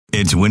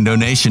It's Window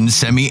Nation's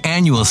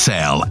semi-annual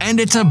sale, and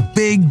it's a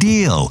big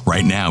deal.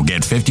 Right now,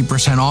 get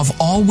 50% off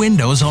all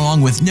windows along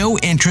with no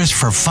interest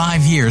for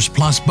 5 years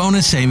plus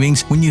bonus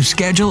savings when you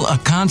schedule a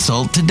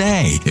consult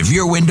today. If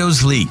your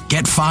windows leak,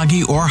 get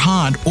foggy or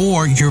hot,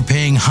 or you're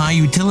paying high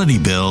utility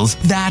bills,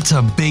 that's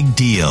a big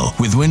deal.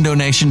 With Window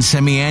Nation's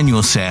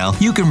semi-annual sale,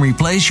 you can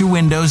replace your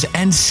windows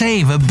and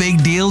save a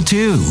big deal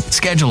too.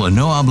 Schedule a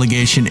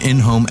no-obligation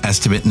in-home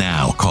estimate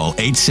now. Call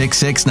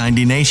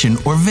 866-90-NATION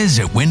or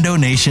visit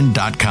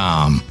windownation.com.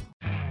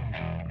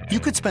 You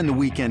could spend the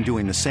weekend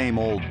doing the same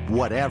old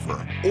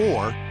whatever,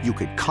 or you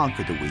could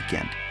conquer the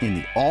weekend in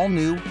the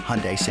all-new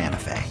Hyundai Santa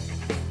Fe.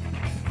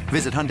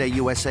 Visit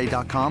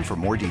HyundaiUSA.com for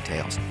more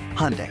details.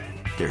 Hyundai,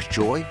 there's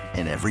joy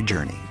in every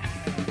journey.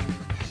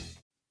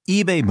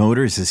 eBay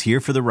Motors is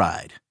here for the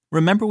ride.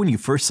 Remember when you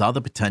first saw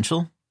the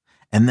potential?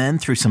 And then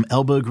through some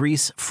elbow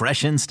grease,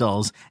 fresh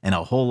installs, and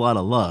a whole lot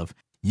of love,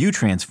 you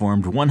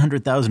transformed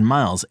 100,000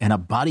 miles and a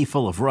body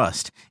full of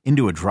rust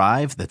into a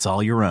drive that's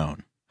all your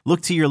own.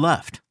 Look to your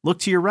left. Look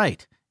to your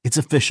right. It's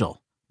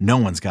official. No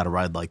one's got a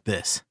ride like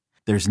this.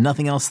 There's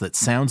nothing else that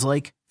sounds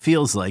like,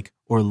 feels like,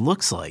 or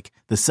looks like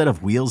the set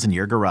of wheels in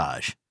your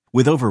garage.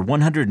 With over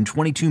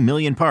 122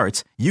 million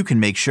parts, you can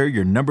make sure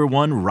your number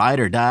one ride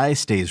or die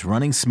stays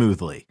running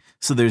smoothly.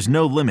 So there's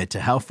no limit to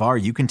how far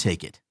you can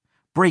take it.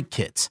 Brake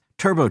kits,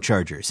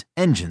 turbochargers,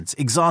 engines,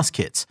 exhaust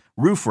kits,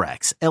 roof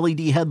racks, LED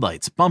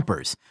headlights,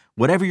 bumpers,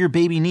 whatever your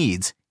baby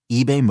needs,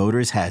 eBay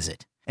Motors has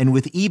it. And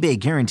with eBay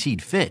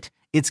Guaranteed Fit,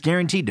 it's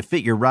guaranteed to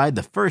fit your ride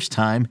the first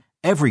time,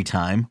 every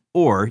time,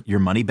 or your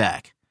money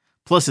back.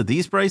 Plus, at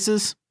these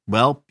prices,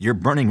 well, you're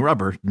burning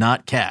rubber,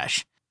 not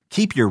cash.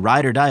 Keep your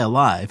ride or die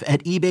alive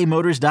at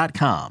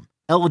ebaymotors.com.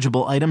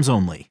 Eligible items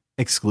only.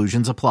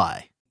 Exclusions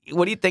apply.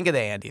 What do you think of the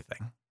Andy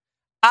thing?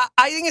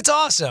 I think it's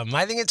awesome.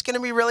 I think it's going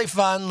to be really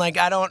fun. Like,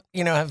 I don't,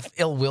 have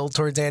ill will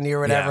towards Andy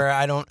or whatever.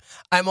 Yeah.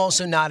 I'm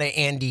also not an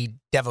Andy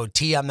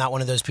devotee. I'm not one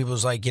of those people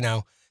who's like,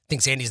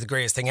 thinks Andy's the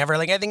greatest thing ever.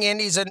 Like, I think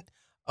Andy's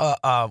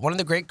one of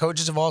the great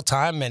coaches of all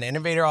time, an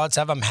innovator, all that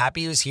stuff. I'm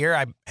happy he was here.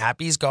 I'm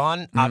happy he's gone.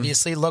 Mm-hmm.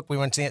 Obviously, look, we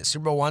went to the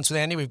Super Bowl once with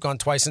Andy. We've gone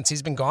twice since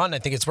he's been gone. I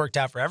think it's worked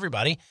out for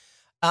everybody.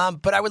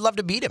 But I would love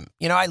to beat him.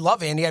 I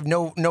love Andy. I have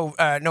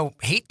no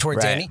hate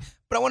towards Andy,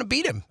 but I want to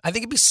beat him. I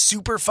think it'd be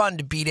super fun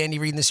to beat Andy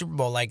Reid in the Super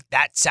Bowl. Like,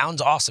 that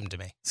sounds awesome to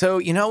me. So,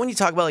 when you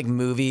talk about like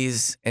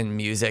movies and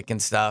music and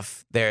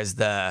stuff, there's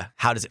the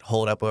how does it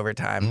hold up over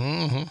time?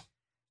 Mm-hmm.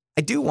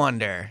 I do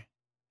wonder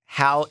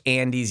how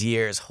Andy's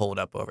years hold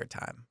up over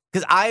time.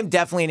 Because I'm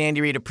definitely an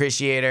Andy Reid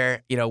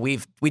appreciator.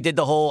 We did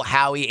the whole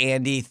Howie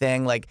Andy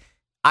thing. Like,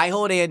 I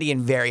hold Andy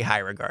in very high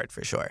regard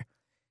for sure.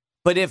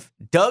 But if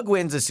Doug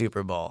wins a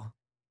Super Bowl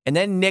and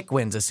then Nick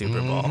wins a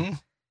Super Bowl and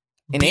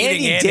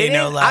Beating Andy didn't,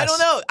 no less. I don't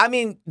know. I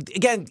mean,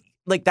 again,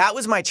 like that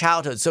was my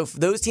childhood. So for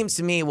those teams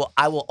to me,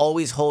 I will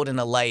always hold in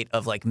the light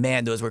of like,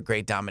 man, those were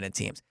great dominant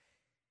teams.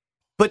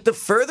 But the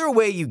further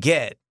away you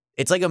get,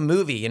 it's like a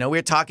movie. We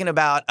were talking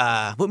about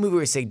what movie we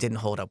were saying didn't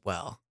hold up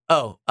well.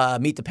 Oh,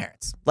 Meet the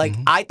Parents. Like,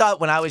 I thought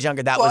when I was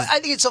younger that was...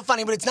 I think it's so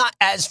funny, but it's not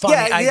as funny.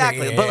 Yeah,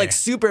 exactly. Yeah, but like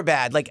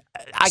Superbad, like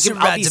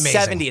I'll be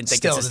 70 and think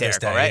Still it's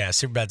hysterical, right? Yeah,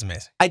 Superbad's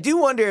amazing. I do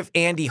wonder if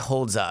Andy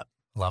holds up.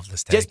 Love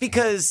this day. Just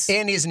because...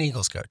 Andy is an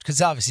Eagles coach, because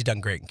he's obviously done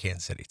great in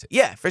Kansas City, too.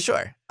 Yeah, for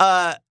sure.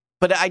 But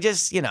I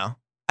just,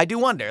 I do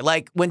wonder.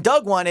 Like, when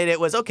Doug won it, it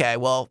was, okay,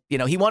 well,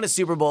 he won a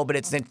Super Bowl, but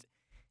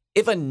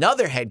if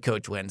another head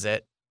coach wins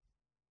it,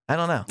 I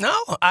don't know.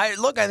 No, I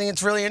think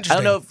it's really interesting.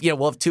 I don't know if,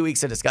 we'll have 2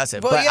 weeks to discuss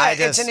it. Well, but yeah,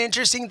 it's an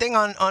interesting thing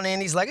on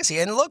Andy's legacy.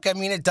 And look, I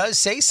mean, it does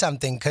say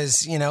something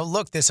because,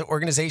 look, this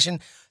organization,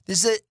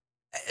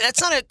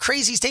 that's not a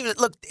crazy statement.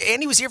 Look,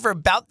 Andy was here for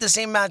about the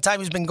same amount of time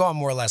he's been gone,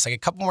 more or less, like a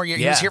couple more years.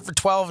 Yeah. He was here for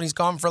 12 and he's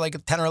gone for like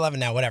 10 or 11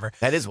 now, whatever.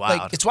 That is wild.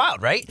 Like, it's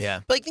wild, right? Yeah.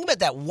 But like, think about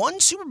that. One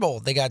Super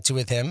Bowl they got to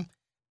with him,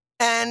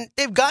 and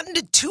they've gotten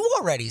to 2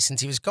 already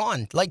since he was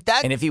gone. Like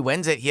that. And if he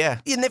wins it, yeah.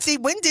 And if they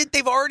win it,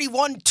 they've already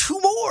won 2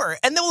 more,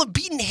 and they'll have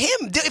beaten him.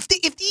 If the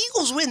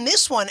Eagles win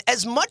this one,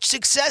 as much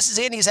success as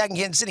Andy's had in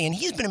Kansas City, and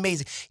he's been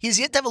amazing. He's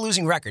yet to have a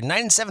losing record.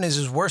 9-7 is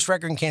his worst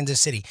record in Kansas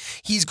City.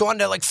 He's gone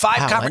to like 5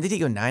 conference. When did he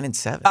go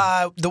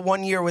 9-7? The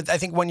 1 year with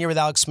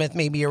Alex Smith,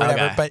 maybe or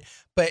whatever. Okay.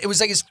 But it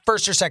was like his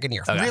first or second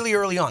year, really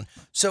early on.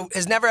 So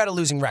has never had a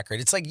losing record.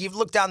 It's like you've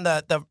looked down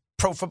the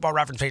Pro Football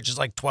Reference page is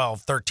like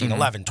 12, 13,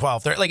 11,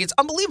 12, 13. Like, it's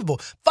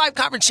unbelievable. 5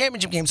 conference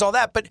championship games, all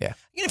that. But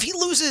if he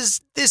loses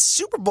this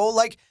Super Bowl,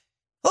 like,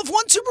 he'll have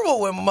 1 Super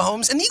Bowl win with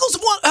Mahomes, and the Eagles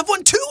have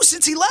won 2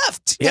 since he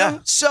left. You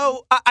know?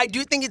 So I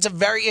do think it's a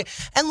very,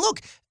 and look,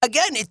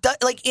 again, it does,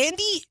 like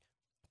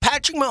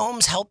Patrick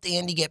Mahomes helped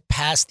Andy get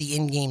past the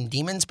in-game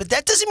demons, but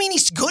that doesn't mean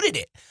he's good at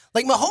it.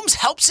 Like, Mahomes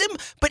helps him,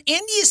 but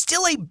Andy is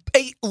still a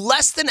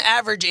less than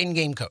average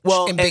in-game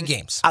coach in big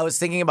games. I was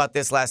thinking about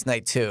this last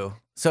night too.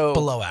 So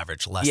below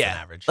average, less than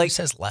average. Like, who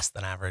says less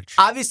than average?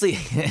 Obviously,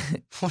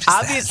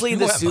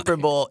 the Super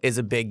Bowl is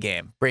a big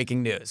game.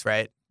 Breaking news,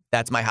 right?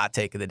 That's my hot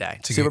take of the day.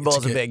 Super Bowl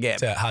is a big game.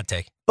 It's a hot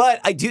take.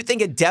 But I do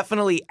think it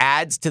definitely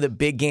adds to the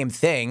big game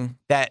thing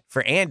that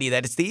for Andy,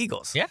 that it's the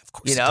Eagles. Yeah, of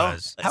course it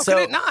does. How So-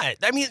 could it not?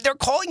 I mean, they're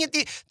calling it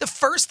the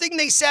first thing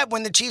they said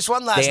when the Chiefs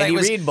won last night Andy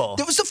was, Reid Bowl.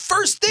 It was the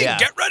first thing. Yeah.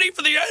 Get ready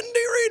for the Andy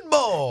Reid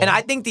Bowl. And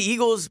I think the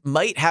Eagles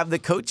might have the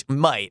coach,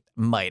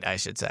 I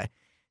should say.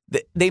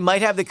 They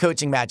might have the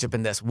coaching matchup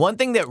in this. One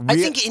thing that I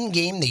think in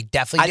game they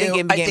definitely do. I think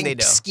in game they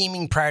do.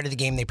 Scheming prior to the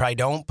game they probably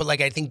don't, but like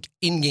I think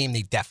in game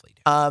they definitely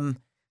do.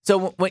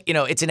 So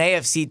it's an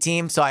AFC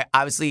team, so I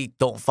obviously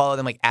don't follow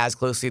them like as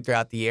closely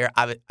throughout the year.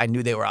 I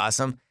knew they were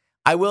awesome.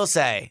 I will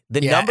say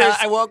the numbers.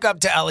 I woke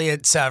up to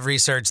Elliot's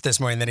research this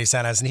morning that he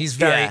sent us, and he's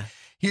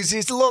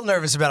he's a little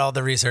nervous about all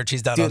the research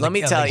he's done. Dude, on let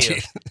me tell you,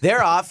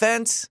 their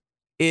offense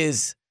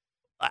is.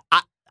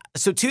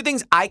 So two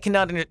things I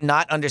cannot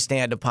not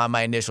understand upon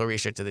my initial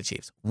research of the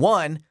Chiefs.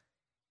 One,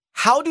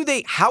 how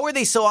are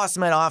they so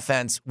awesome at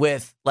offense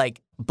with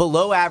like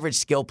below average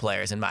skill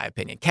players? In my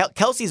opinion,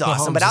 Kelsey's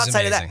awesome, but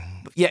outside of that,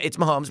 yeah, it's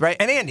Mahomes, right?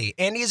 And Andy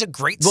is a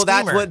great well,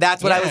 schemer.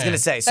 that's what I was going to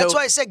say. So that's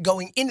why I said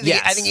going into the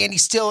game, I think Andy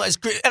still is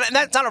great. And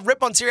that's not a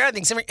rip on Sirianni. I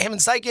think him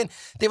and Steichen,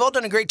 they've all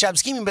done a great job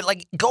scheming. But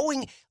like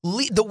going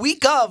the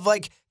week of,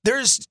 like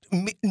there's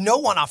no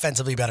one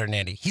offensively better than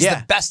Andy. He's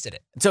the best at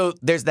it. So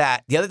there's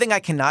that. The other thing I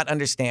cannot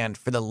understand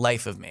for the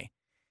life of me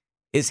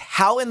is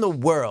how in the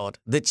world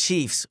the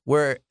Chiefs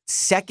were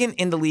second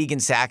in the league in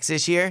sacks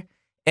this year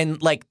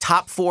and like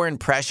top 4 in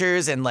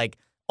pressures and like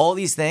all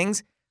these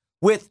things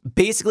with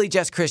basically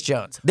just Chris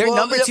Jones. Their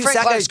number 2 Frank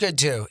sack Clark's good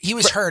too. He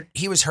was hurt.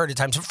 He was hurt at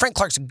times. But Frank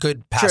Clark's a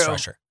good pass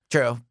rusher.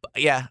 True.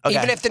 Yeah. Okay.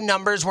 Even if the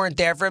numbers weren't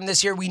there for him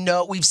this year,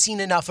 we've seen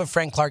enough of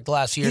Frank Clark the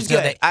last few years. He's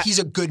good. That he's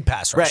a good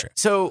pass rusher. Right.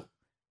 So,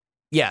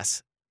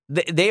 yes.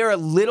 They are a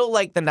little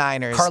like the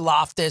Niners.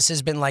 Karlaftis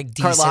has been like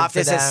decent for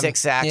Karlaftis them. has 6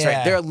 sacks,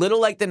 right? They're a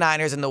little like the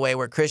Niners in the way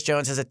where Chris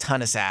Jones has a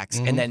ton of sacks,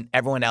 and then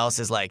everyone else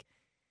is like.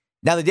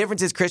 Now the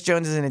difference is Chris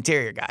Jones is an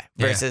interior guy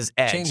versus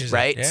edge, Changes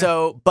right? it, yeah.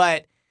 So,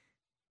 but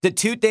the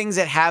two things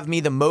that have me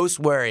the most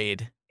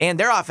worried, and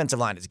their offensive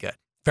line is good.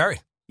 Very.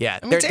 Yeah,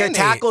 I mean, their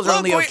tackles are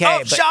only okay.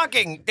 Oh,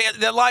 shocking!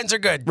 The lines are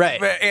good,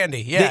 Right?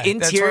 Andy. Yeah, the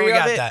that's where we interior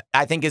got of it, that.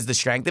 I think, is the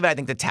strength of it. I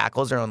think the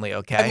tackles are only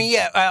okay. I mean,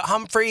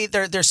 Humphrey,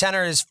 their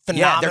center is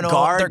phenomenal.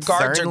 Their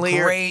guards are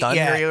great.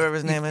 Thundery, whatever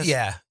his name is.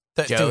 Yeah,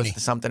 Joe Thuney.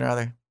 something or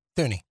other.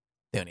 Thuney,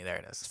 there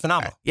it is. it's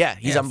phenomenal. Right. Yeah,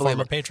 he's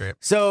unbelievable. Former Patriot.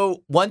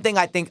 So one thing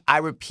I think I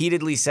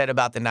repeatedly said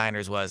about the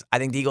Niners was I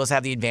think the Eagles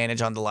have the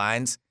advantage on the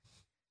lines.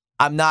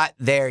 I'm not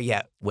there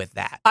yet with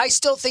that. I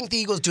still think the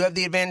Eagles do have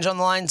the advantage on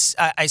the lines.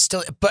 I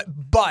still, but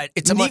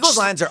it's a the much. Eagles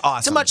lines are awesome.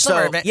 It's a much so,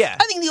 slimmer advantage. Yeah,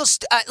 I think the Eagles.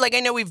 Like I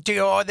know we've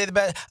do. Are they the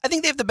best? I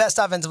think they have the best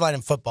offensive line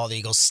in football. The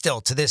Eagles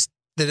still to this.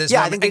 Yeah, moment.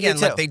 I think they again,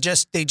 do too. like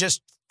they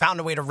just found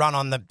a way to run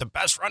on the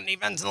best run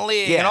defense in the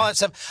league Yeah. and all that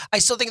stuff. I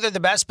still think they're the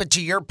best, but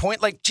to your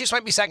point, like Chiefs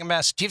might be second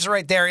best. Chiefs are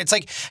right there. It's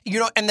like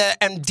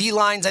and D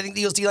lines. I think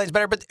the Eagles D line's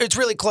better, but it's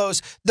really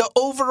close. The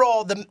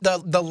overall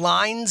the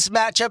lines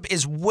matchup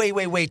is way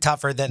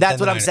tougher than. That's than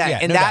what I'm Niners. saying, Yeah,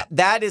 and no doubt.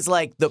 that is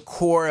like the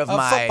core of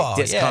my football,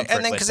 discomfort.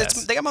 And then with because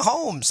this. they got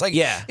Mahomes. Like,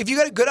 Yeah. if you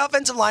got a good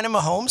offensive line in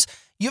Mahomes,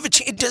 you have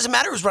it doesn't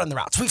matter who's running the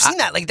routes. We've seen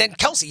that. Like then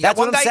Kelsey, you That's got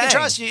one what guy I'm you can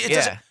saying. trust. It Yeah.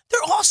 doesn't.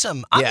 They're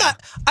awesome. I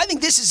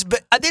think this is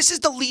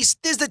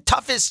the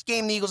toughest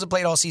game the Eagles have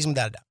played all season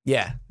without a doubt.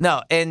 Yeah.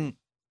 No, and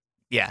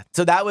yeah.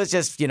 So that was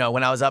just,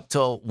 when I was up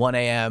till 1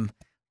 a.m.,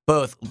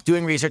 both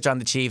doing research on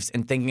the Chiefs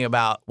and thinking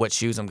about what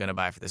shoes I'm going to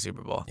buy for the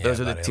Super Bowl. Those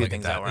are the two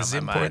things that were on my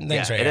mind. Important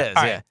things yeah, right it here. is,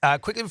 All yeah.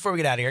 right, quickly before we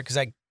get out of here, because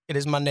it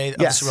is Monday of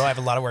the Yes. Super Bowl. I have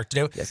a lot of work to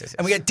do. Yes.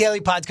 And we got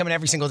daily pods coming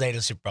every single day to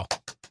the Super Bowl.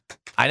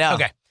 I know.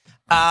 Okay.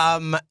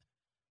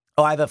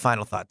 Oh, I have a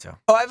final thought, too.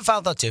 Oh, I have a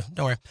final thought too.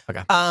 Don't worry.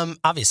 Okay.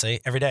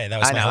 obviously every day that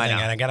was I my know, whole I thing,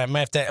 know. and I'm gonna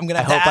have to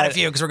I hope add I- a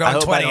few because we're I going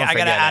hope I 20. don't I gotta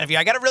forget add it. a few.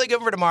 I got a really good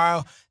one for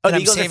tomorrow. Oh, that the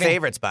I'm Eagles are saving.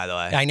 favorites, by the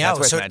way. I know. That's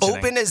worth So it mentioning.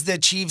 opened as the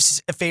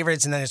Chiefs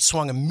favorites, and then it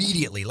swung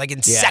immediately, like in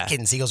Yeah.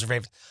 seconds. Eagles are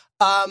favorites.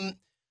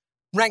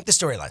 Rank the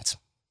storylines.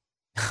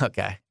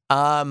 Okay.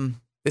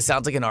 This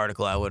sounds like an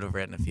article I would have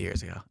written a few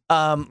years ago.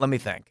 Let me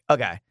think.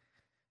 Okay.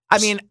 I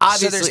mean,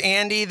 obviously, so there's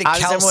Andy, the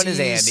obviously Kelce's, everyone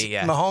is Andy,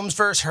 yeah. Mahomes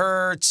versus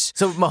Hurts.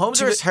 So Mahomes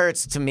versus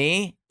Hurts to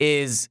me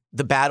is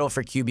the battle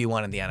for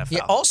QB1 in the NFL.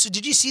 Yeah. Also,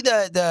 did you see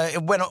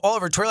it went all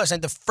over Twitter last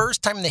night? The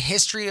first time in the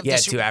history of Yeah,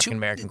 the Super two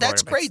African-American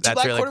That's quarterbacks. great. Two That's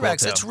black really cool, quarterbacks.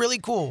 too. That's really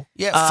cool.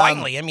 Yeah.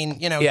 Finally. I mean,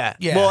 Yeah.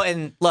 Well,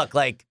 and look,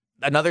 like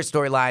another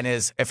storyline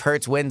is if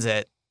Hurts wins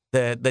it,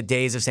 the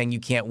days of saying you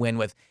can't win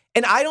with.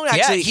 And I don't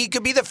actually. Yeah, he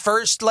could be the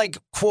first, like,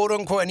 quote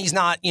unquote, and he's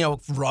not,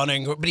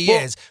 running, but he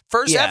Well, is.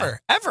 First yeah.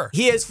 ever.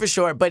 He is for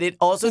sure, but it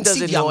also And does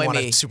Steve Young annoy won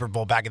me. a Super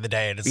Bowl back in the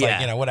day, and it's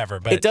Yeah. like, whatever.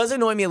 But It does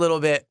annoy me a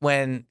little bit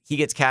when he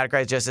gets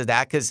categorized just as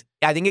that because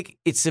I think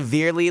it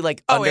severely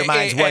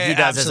undermines what he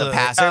does absolutely.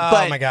 as a passer. Oh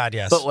but, my God,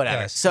 yes. But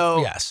whatever. Yes.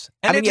 So yes,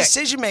 and I mean, a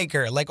decision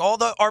maker, like all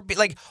the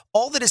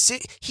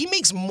he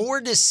makes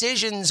more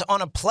decisions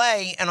on a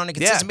play and on a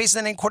consistent basis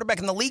than any quarterback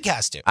in the league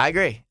has to. I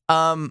agree.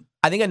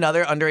 I think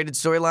another underrated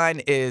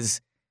storyline is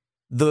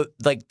the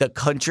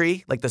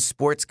country, like the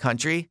sports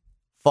country,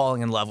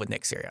 falling in love with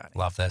Nick Sirianni.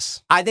 Love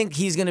this. I think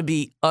he's going to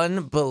be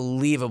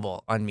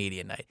unbelievable on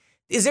media night.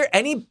 Is there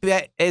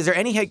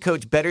any head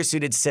coach better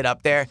suited to sit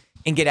up there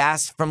and get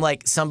asked from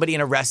like somebody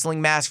in a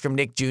wrestling mask from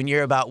Nick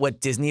Jr. about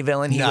what Disney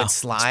villain he would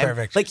slime? It's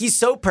perfect. Like he's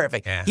so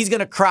perfect. Yeah. He's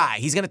gonna cry.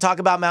 He's gonna talk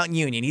about Mount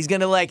Union. He's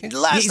gonna like he's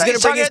gonna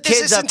bring his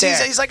kids up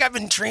there. He's like, I've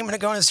been dreaming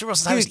of going to the Super Bowl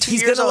since I was 2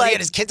 he's years gonna old. like- He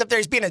had his kids up there.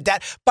 He's being a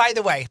dad. By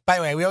the way,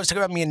 we always talk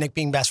about me and Nick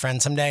being best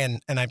friends someday,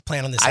 and I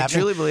plan on this happening.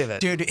 truly believe it.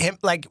 Dude, him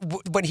like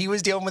when he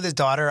was dealing with his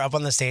daughter up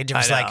on the stage, I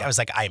was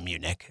like, I'm you,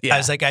 Nick. Yeah. I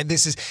was like,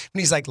 this is when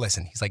he's like,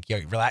 listen, he's like, yo,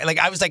 relax. Like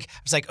I was like,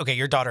 okay,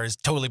 your daughter is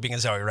totally being a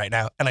Zoe right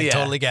now, and I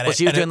totally get it. Well,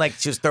 she was And doing like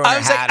she was throwing her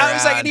hat I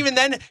was like, around. and even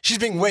then, she's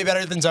being way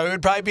better than Zoe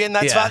would probably be in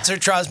that spot. So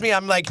trust me,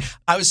 I'm like,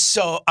 I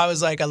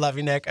was like, I love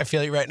you, Nick. I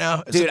feel you right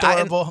now. It's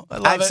adorable. I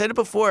love I've it. said it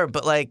before,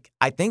 but like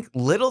I think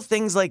little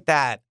things like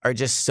that are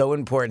just so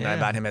important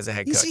about him as a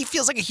head coach. He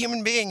feels like a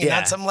human being and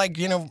not some like,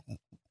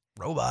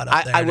 robot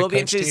up there. I will be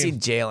coach interested to see team.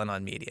 Jalen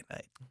on media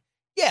night.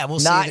 Yeah, we'll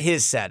Not see.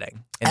 his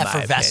setting. In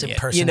Effervescent my opinion.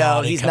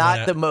 personality he's coming not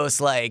out. the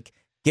most like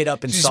get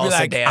up and Just be salsa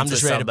like, dance I'm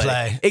just with ready to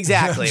somebody. play.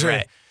 Exactly, Sure.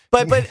 right.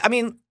 But I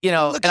mean,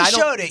 Look, and he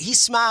showed it. He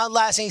smiled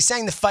last and he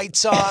sang the fight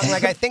song.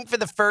 Like I think for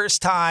the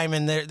first time,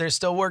 and there's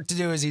still work to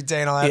do, as he'd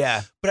say and all that.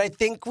 Yeah. But I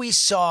think we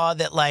saw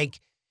that, like,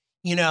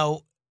 kind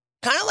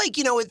of like,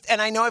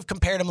 and I know I've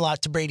compared him a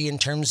lot to Brady in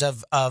terms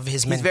of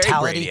his He's mentality.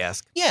 very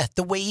Brady-esque. Yeah,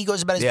 the way he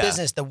goes about his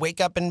business, the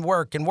wake up and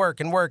work and work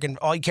and work, and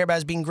all you care about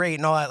is being great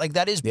and all that. Like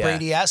that is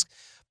Brady-esque.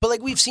 But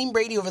like we've seen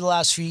Brady over the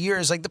last few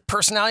years, like the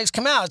personalities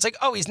come out. It's like,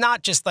 oh, he's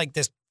not just like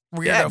this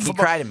weirdo. Yeah, he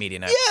football. cried at media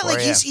night. Yeah, before,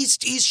 like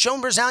he's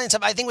shown personality and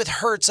stuff. I think with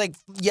Hurts, like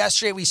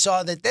yesterday we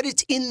saw that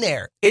it's in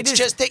there. It's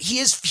just that he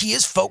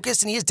is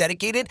focused and he is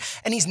dedicated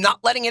and he's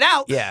not letting it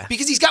out. Yeah.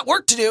 Because he's got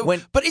work to do.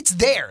 But it's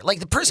there. Like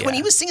the person when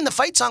he was singing the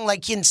fight song,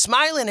 like and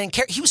smiling and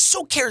he was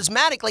so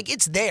charismatic. Like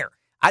it's there.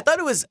 I thought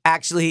it was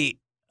actually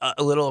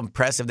a little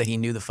impressive that he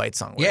knew the fight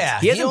song words. Yeah,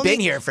 he hasn't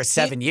been here for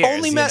 7 years.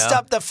 Only messed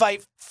up the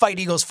fight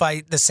Eagles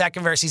fight. The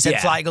second verse he said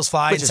fly Eagles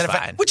fly which is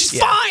fine. which is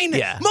fine.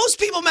 Yeah. Most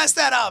people mess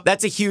that up.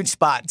 That's a huge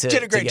spot to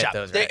Did a great get job.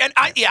 those right. And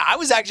I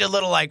was actually a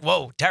little like,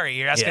 whoa, Terry,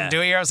 you're asking him to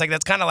do it here? I was like,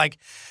 that's kind of like,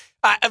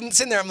 I'm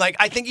sitting there, I'm like,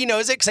 I think he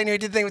knows it because I knew he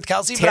did the thing with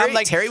Kelsey. But I'm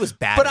like, Terry was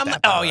bad. But at I'm that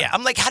like, part. oh yeah,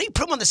 I'm like, how do you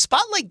put him on the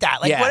spot like that?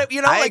 Like, Yeah, what,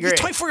 I like agree. he's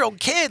a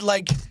 24-year-old kid.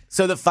 Like,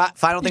 So the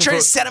final you thing trying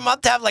for- to set him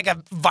up to have like a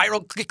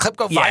viral clip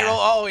go viral. Yeah.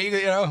 Oh, you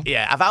know.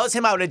 Yeah, if I was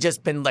him, I would have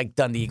just been like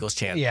done the Eagles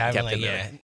chant. Yeah, and I'm kept like, it yeah. moving.